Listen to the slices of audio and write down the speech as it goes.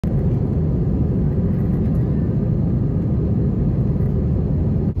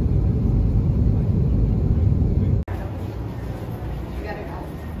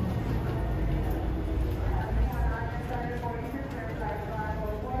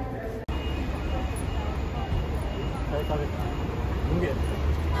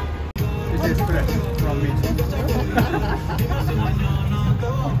This is fresh from me.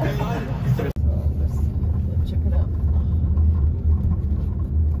 Check it out.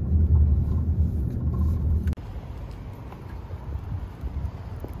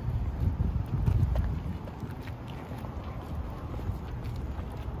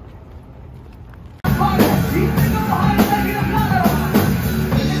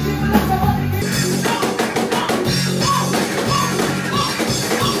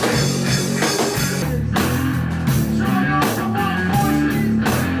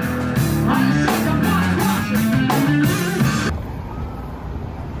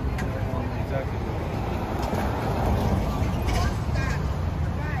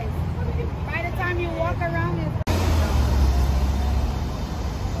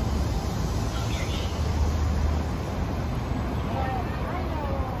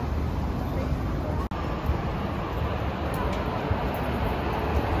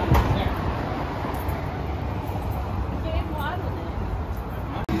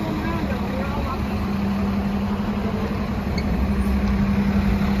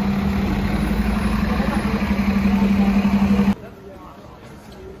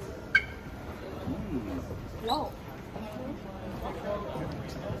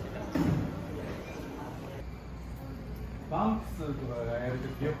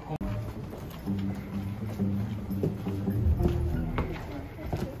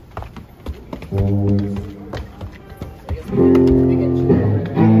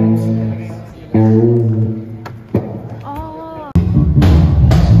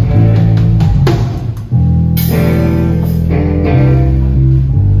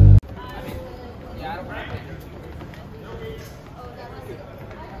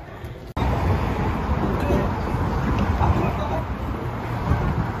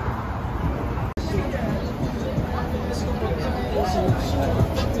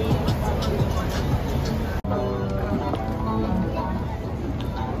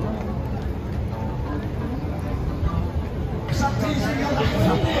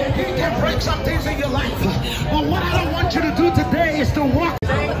 You can break some things in your life, but what I don't want you to do today is to walk.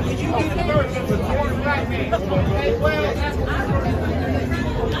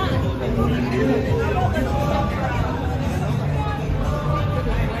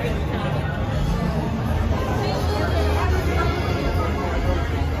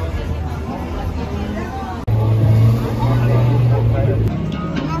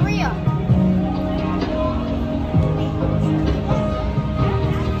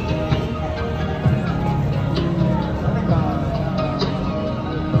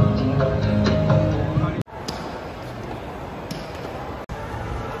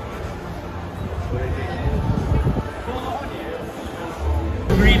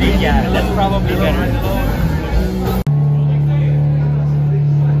 Yeah, that's probably better.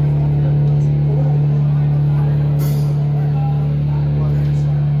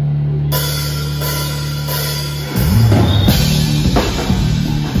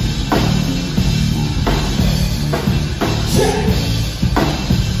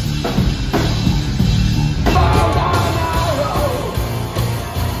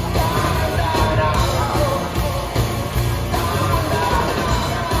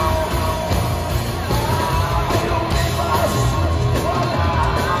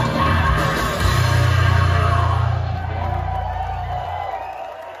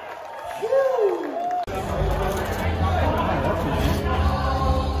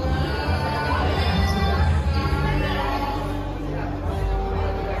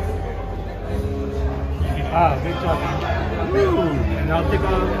 Ah, good job. Woo. And I'll take a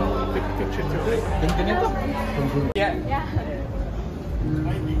picture too. Yeah. Yeah.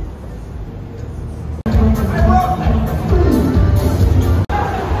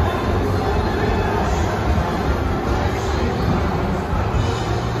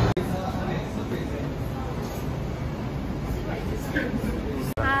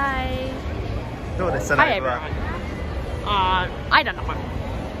 Hi. どうでしたライブは？ I don't know.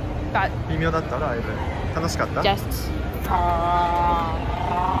 But 微妙だったライブ。楽しかった？ just は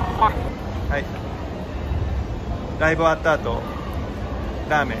い。ライブ終わった後、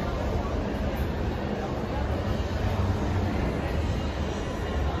ラーメン。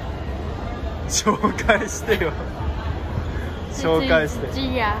紹介してよ。紹介して。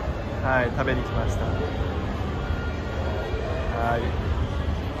はい、食べに来ました。はい。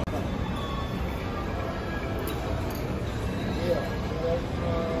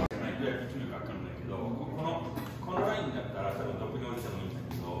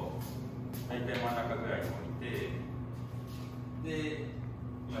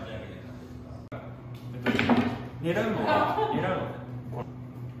狙うのは狙うの。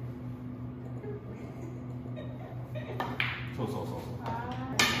そうそうそうそ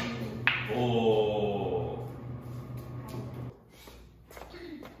う。おお。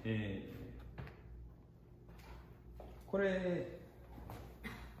これ。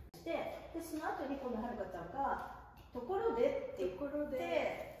で、その後にこのはるかちゃんがところでって言っ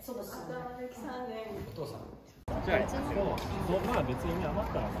てその3年お父さん。じゃあまあ別に余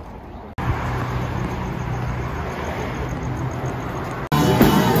ったら。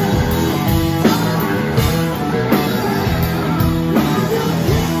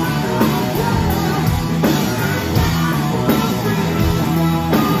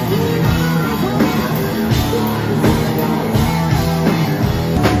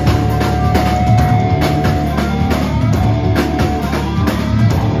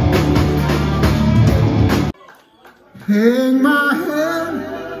Hang my head,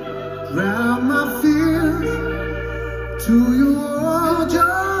 drown my fears, to your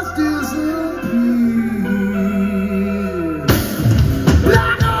justice appear.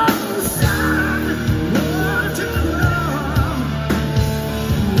 Like a sun, water love,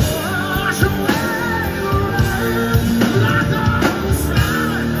 wash away the rain. Like a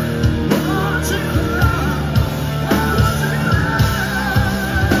sun, water love, wash away.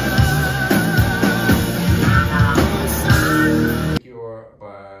 Secure,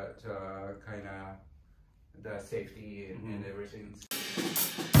 but kind of the safety and everything.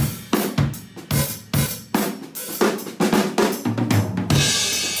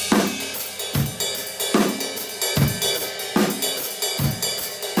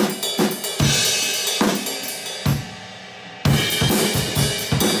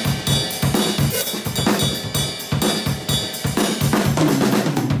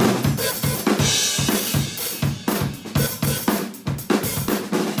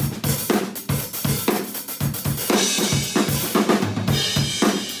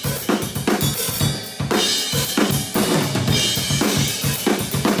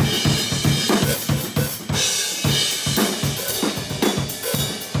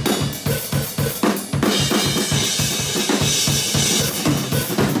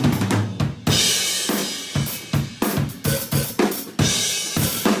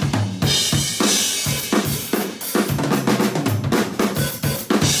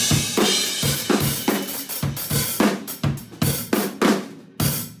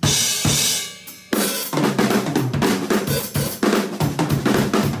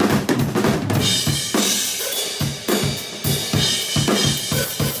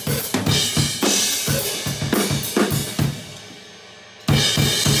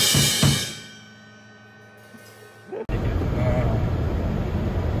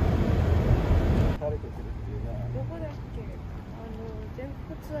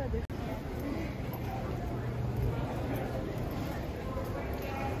 Thank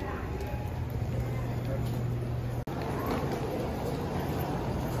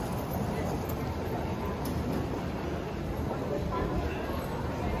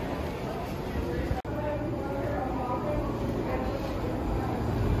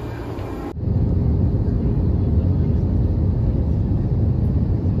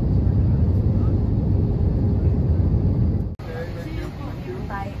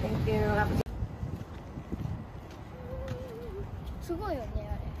you. すごいよねあれ。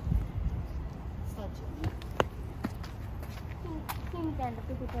スタチュー。木みたいな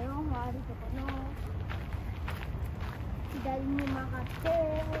とこから4本あるとこの左に曲がっ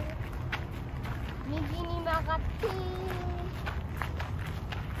て右に曲がって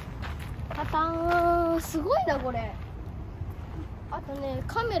パターン。すごいなこれ。あとね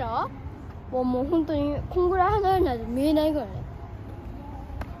カメラはもう本当にこんぐらい離れないと見えないぐらいね。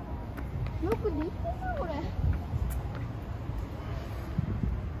よくできてるなこれ。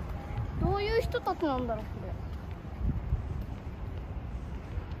どういう人たちなんだろうこ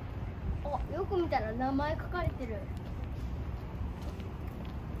れ。あ、よく見たら名前書かれてる。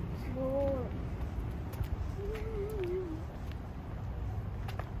すごい。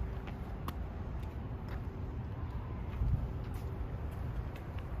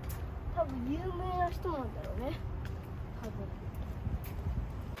多分有名な人なんだろうね。多分。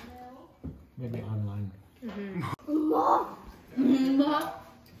Maybe online. うまっ。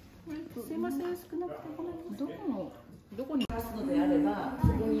すいません、少なくてごめんなさい。どこに出すのであれば、そ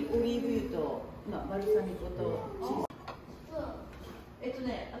こにオリーブ油と、バルサミコとチーズ。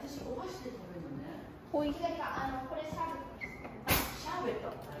私お箸で食べるのね。これシャーベット。シャーベット。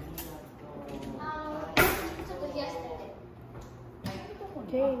ありがとう。ちょっと冷やしてて。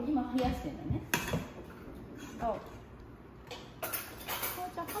今冷やしてんだね。あ、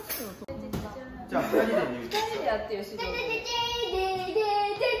じゃあ箸を。じゃあ2人で言う。二人でやってよ、指導。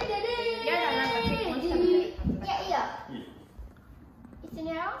やだ、なんか結婚したみたいな感じ。いや、いいよ。一緒に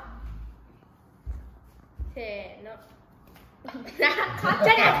やろう。せーの。変わっち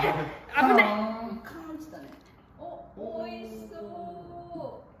ゃね危ない。感じたね。お、美味しそう。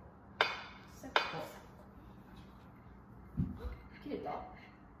切れた？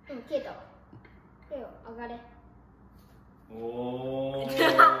うん、消えたわ。手を上がれ。おはい、じゃ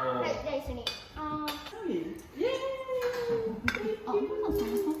あ一緒に。イエーイ。あ、ご飯その3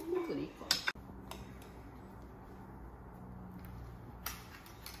分でいいか。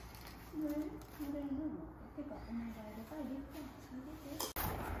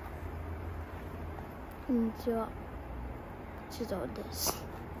こんにちは。須藤です。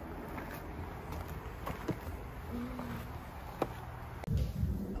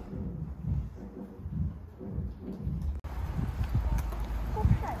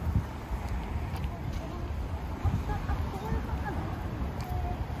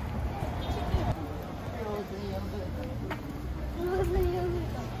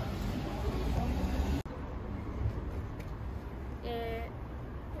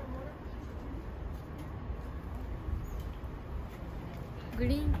グ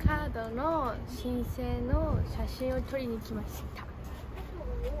リーンカードの申請の写真を撮りに来ました。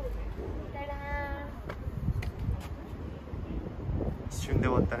一瞬で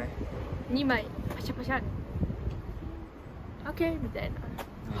終わったね。2枚パシャパシャ OK みたいな、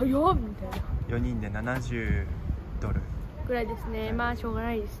早っみたいな4人で$70ぐらいですね。まあしょうが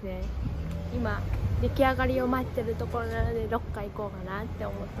ないですね。今出来上がりを待ってるところなのでどっか行こうかなって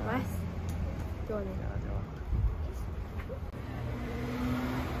思ってます。今日ね、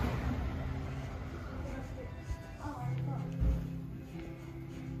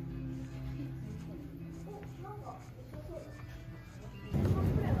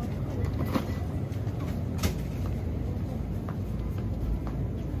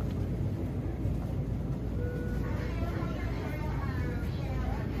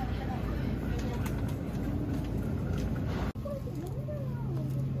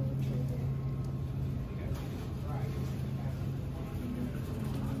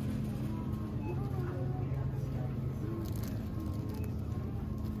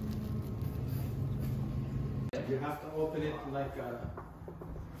You have to open it like a...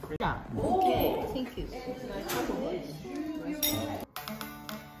 Okay, thank you.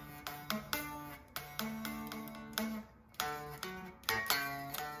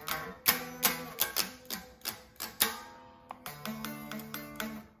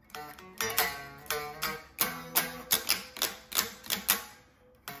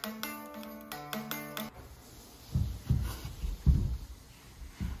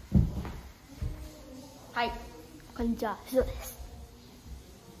 はい、こんにちは、須藤です。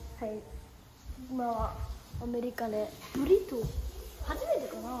はい、今はアメリカでブリトー、初めて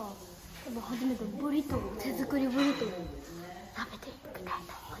かな、多分初めてブリトー、手作りブリトーを食べてみたいと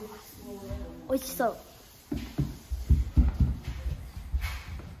思います。美味しそう。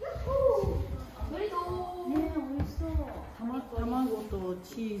ブリトー。ね、美味しそう。卵と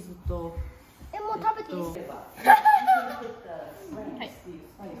チーズと。もう食べていいですか？はい。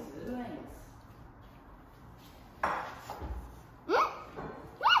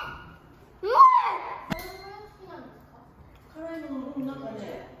辛いのなんか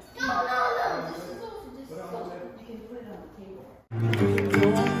ね。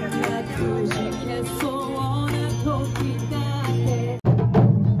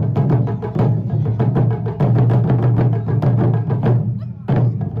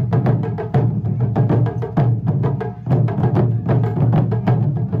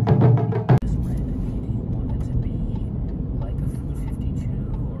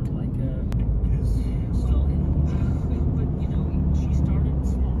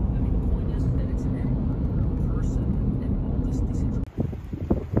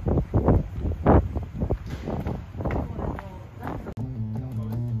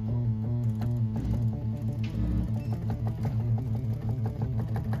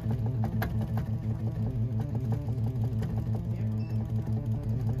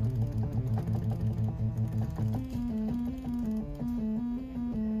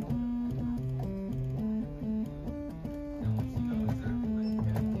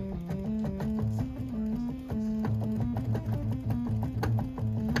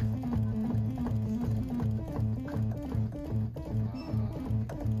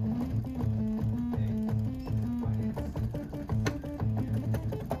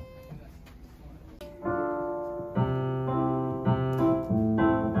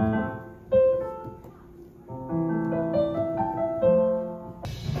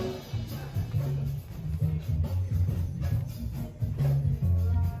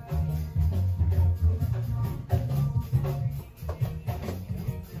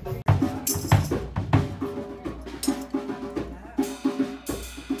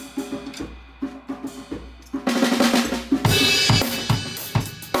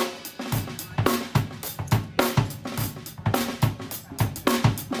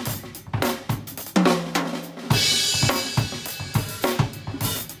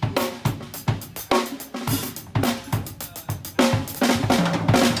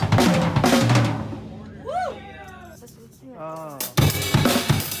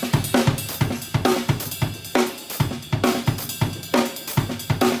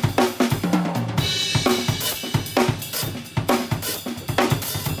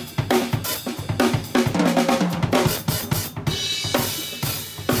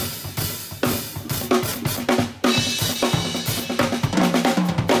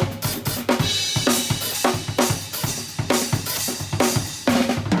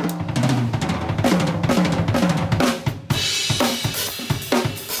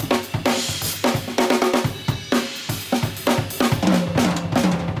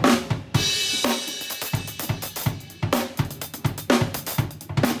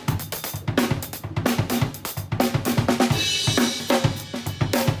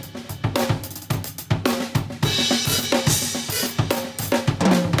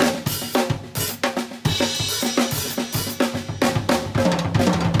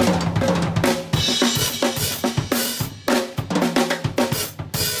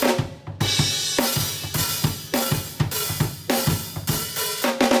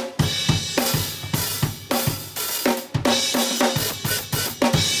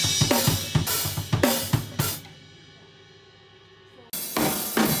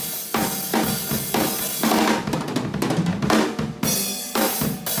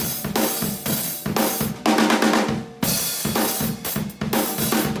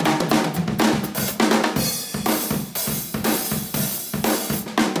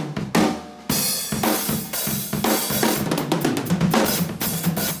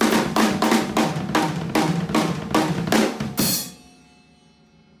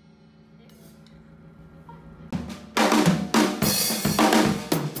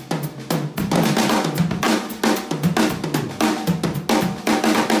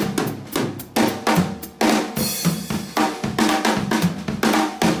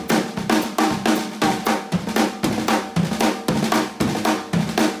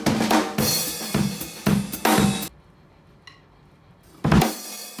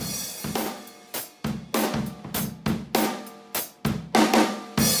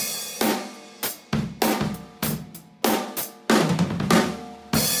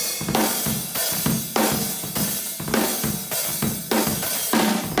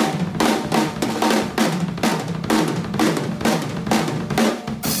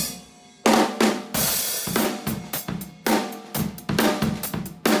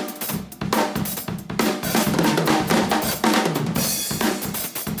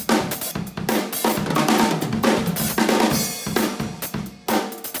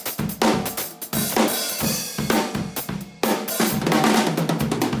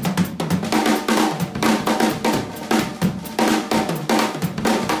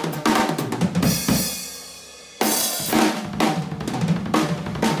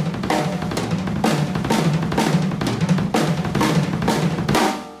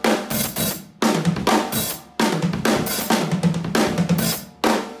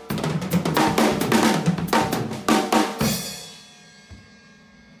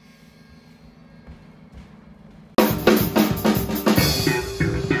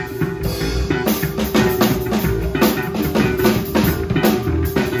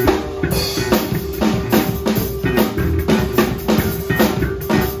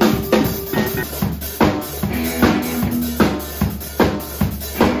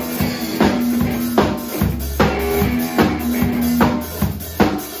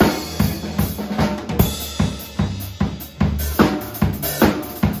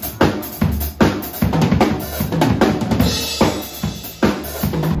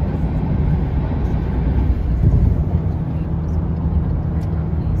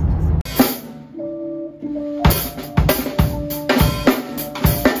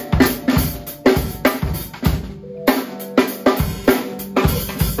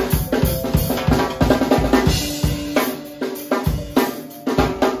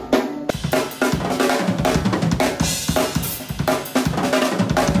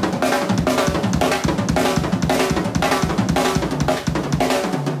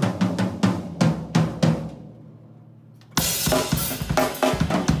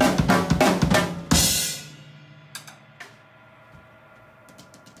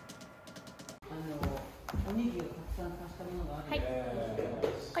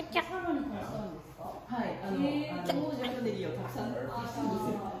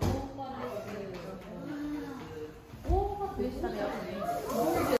It's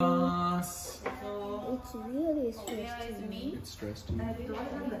really stressful. It's stressed too.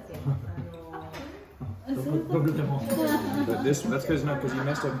 That's because you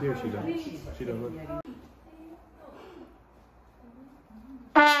messed up here. She don't look.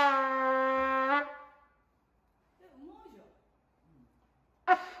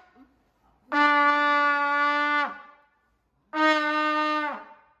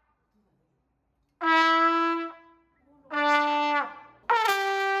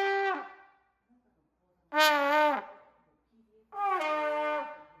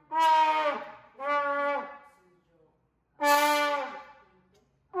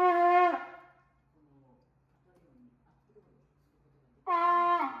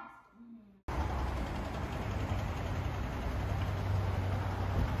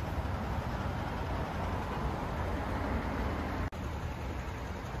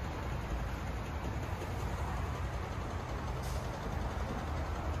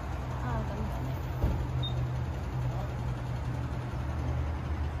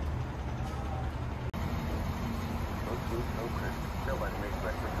 Nobody makes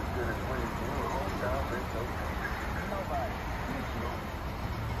breakfast as good as when you do it all the time. Nobody.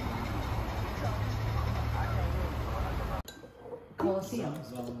 Colosseum.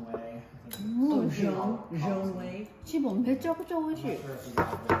 Zone way. チボめちゃくちゃ美味しい。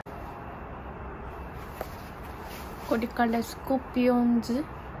これからスコピオンズ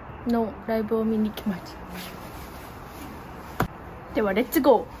のライブを見に来ました。ではレッツ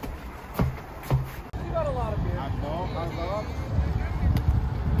ゴー。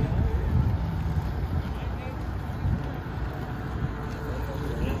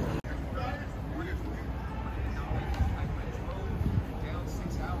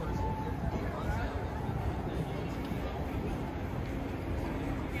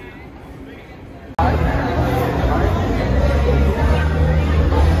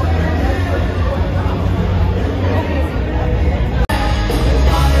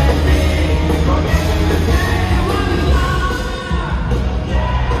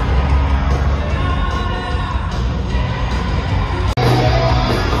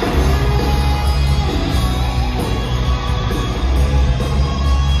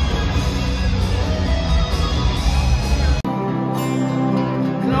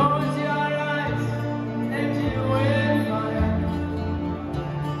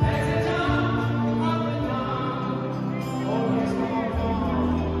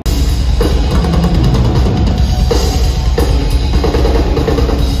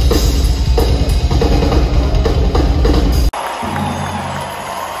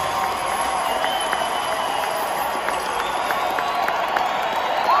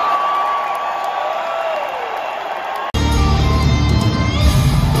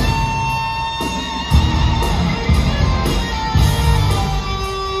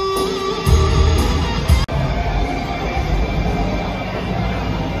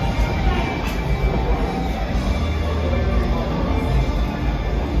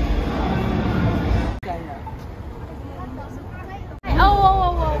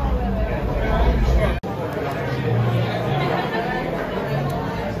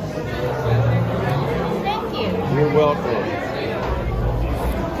You're welcome.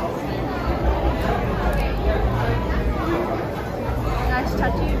 Nice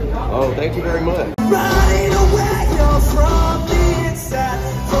tattoo. Oh, thank you very much. Running away, you're from the inside,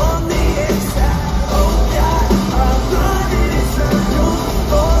 from the inside. Oh God, I'm running in circles,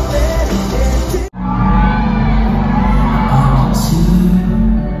 falling into.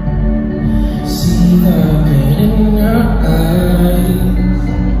 See the pain in your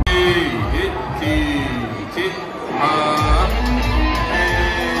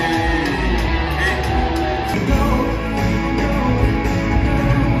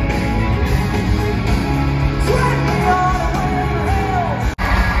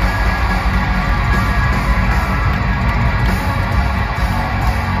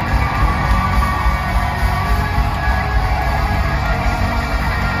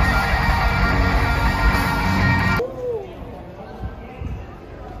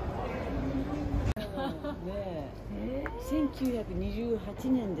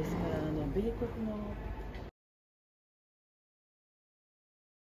年ですから米国の。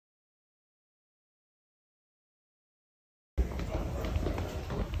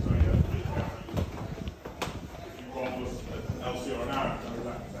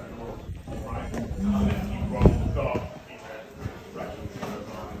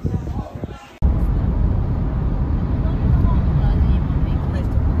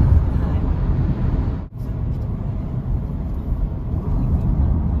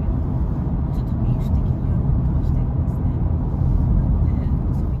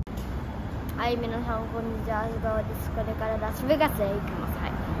んこんにちは、須川です。これからラスベガスへ行きます。は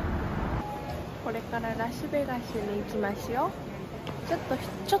い。これからラスベガスに行きますよ。ち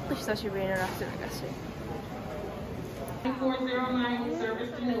ょっと久しぶりのラスベガス。409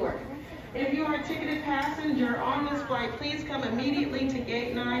 service to Newark. If you are a ticketed passenger on this flight, please come immediately to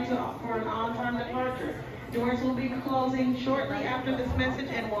gate 9 for an on-time departure. Doors will be closing shortly after this message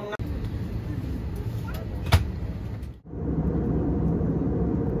and will not